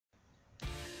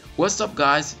What's up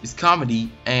guys, it's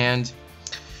Comedy, and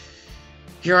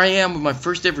here I am with my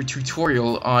first ever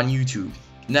tutorial on YouTube.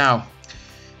 Now,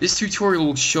 this tutorial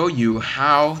will show you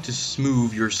how to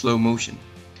smooth your slow motion.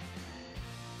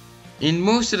 In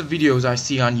most of the videos I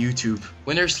see on YouTube,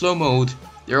 when they're slow mode,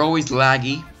 they're always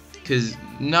laggy, because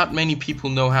not many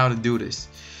people know how to do this.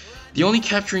 The only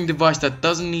capturing device that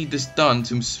doesn't need this done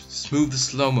to smooth the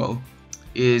slow-mo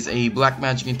is a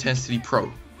Blackmagic Intensity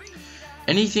Pro.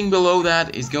 Anything below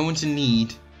that is going to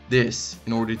need this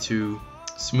in order to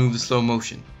smooth the slow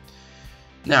motion.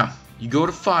 Now, you go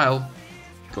to File,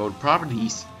 go to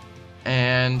Properties,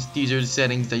 and these are the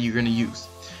settings that you're going to use.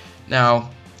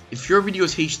 Now, if your video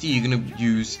is HD, you're going to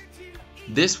use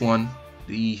this one,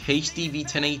 the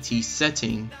HDV1080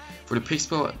 setting for the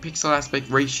pixel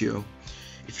aspect ratio.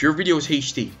 If your video is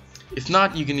HD, if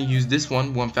not, you're going to use this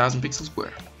one, 1000 pixels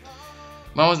square.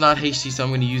 Mine was not HD, so I'm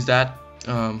going to use that.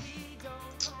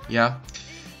 Yeah,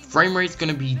 frame rate's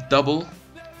gonna be double,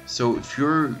 so if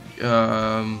your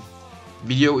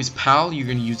video is PAL, you're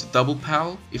gonna use a double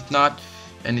PAL. If not,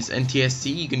 and it's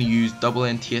NTSC, you're gonna use double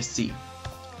NTSC.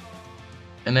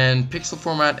 And then pixel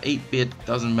format 8-bit,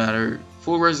 doesn't matter.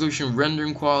 Full resolution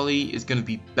rendering quality is gonna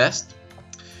be best,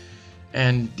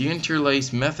 and the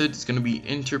interlace method is gonna be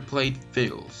interpolate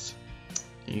fills.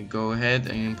 And you go ahead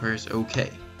and press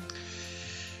OK.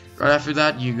 Right after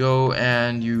that, you go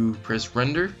and you press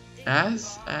render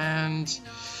as and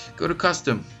go to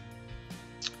custom.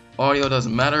 Audio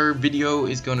doesn't matter. Video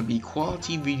is going to be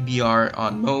quality VBR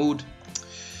on mode.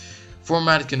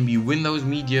 Format is going to be Windows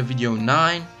Media Video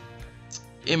 9.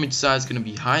 Image size is going to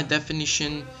be high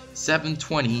definition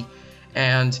 720.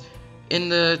 And in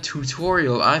the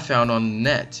tutorial I found on the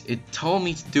net, it told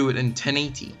me to do it in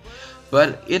 1080,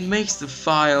 but it makes the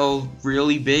file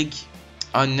really big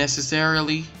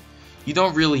unnecessarily. You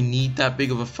don't really need that big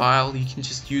of a file. You can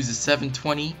just use the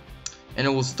 720 and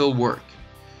it will still work.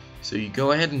 So you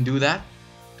go ahead and do that.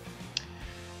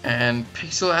 And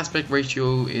pixel aspect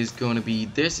ratio is going to be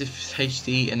this if it's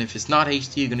HD, and if it's not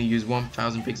HD, you're going to use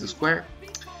 1000 pixels square.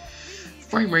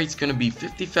 Frame rate is going to be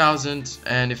 50,000,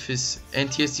 and if it's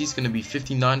NTSC, it's going to be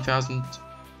 59,000.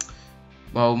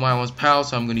 Well, mine was PAL,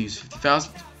 so I'm going to use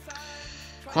 50,000.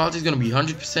 Quality is going to be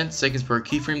 100%. Seconds per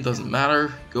keyframe doesn't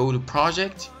matter. Go to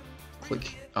project.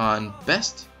 Click on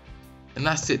best, and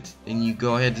that's it. Then you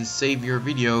go ahead and save your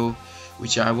video,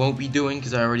 which I won't be doing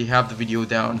because I already have the video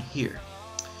down here.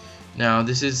 Now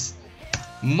this is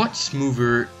much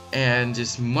smoother and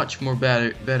just much more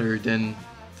better than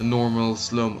the normal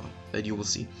slow-mo that you will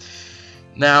see.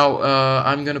 Now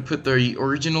I'm gonna put the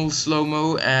original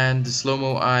slow-mo and the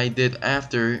slow-mo I did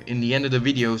after in the end of the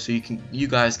video, so you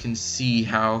guys can see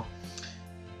how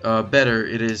better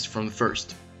it is from the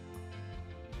first.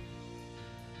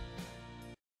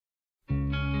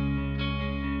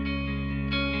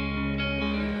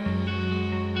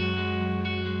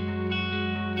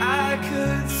 I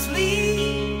could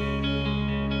sleep,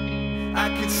 I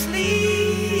could sleep,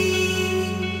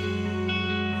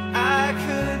 I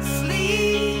could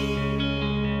sleep,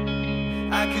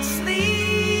 I could sleep.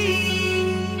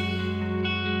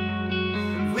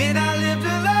 When I lived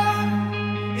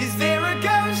alone, is there a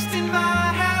ghost in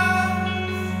my house?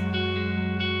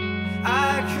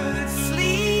 I could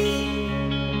sleep,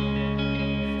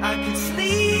 I could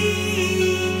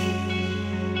sleep,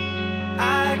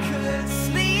 I could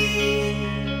sleep,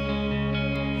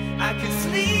 I could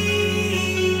sleep.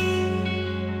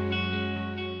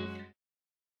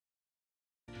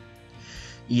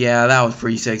 Yeah, that was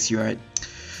pretty sexy, right?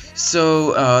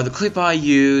 So the clip I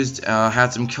used had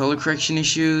some color correction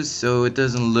issues, so it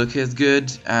doesn't look as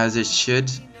good as it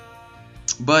should.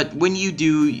 But when you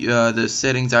do the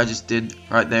settings I just did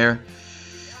right there,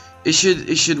 it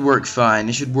should work fine.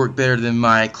 It should work better than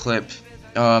my clip.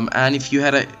 And if you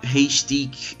had a HD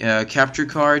capture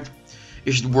card,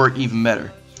 it should work even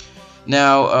better.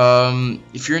 Now,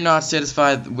 if you're not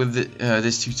satisfied with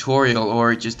this tutorial,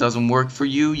 or it just doesn't work for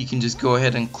you, you can just go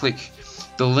ahead and click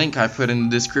the link I put in the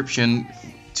description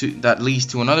that leads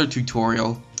to another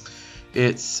tutorial.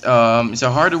 It's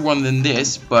a harder one than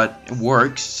this, but it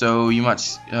works, so you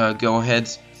might go ahead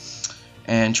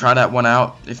and try that one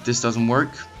out if this doesn't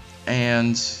work.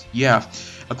 And yeah,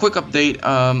 a quick update,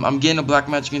 I'm getting a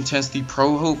Blackmagic Intensity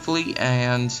Pro hopefully,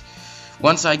 and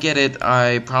once I get it,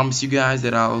 I promise you guys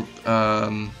that I'll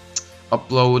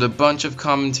upload a bunch of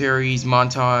commentaries,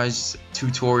 montage,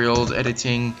 tutorials,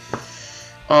 editing,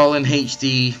 all in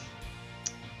HD.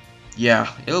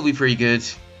 Yeah, it'll be pretty good.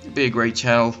 It'll be a great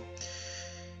channel.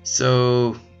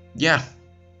 So yeah,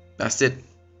 that's it.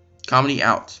 Comedy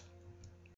out.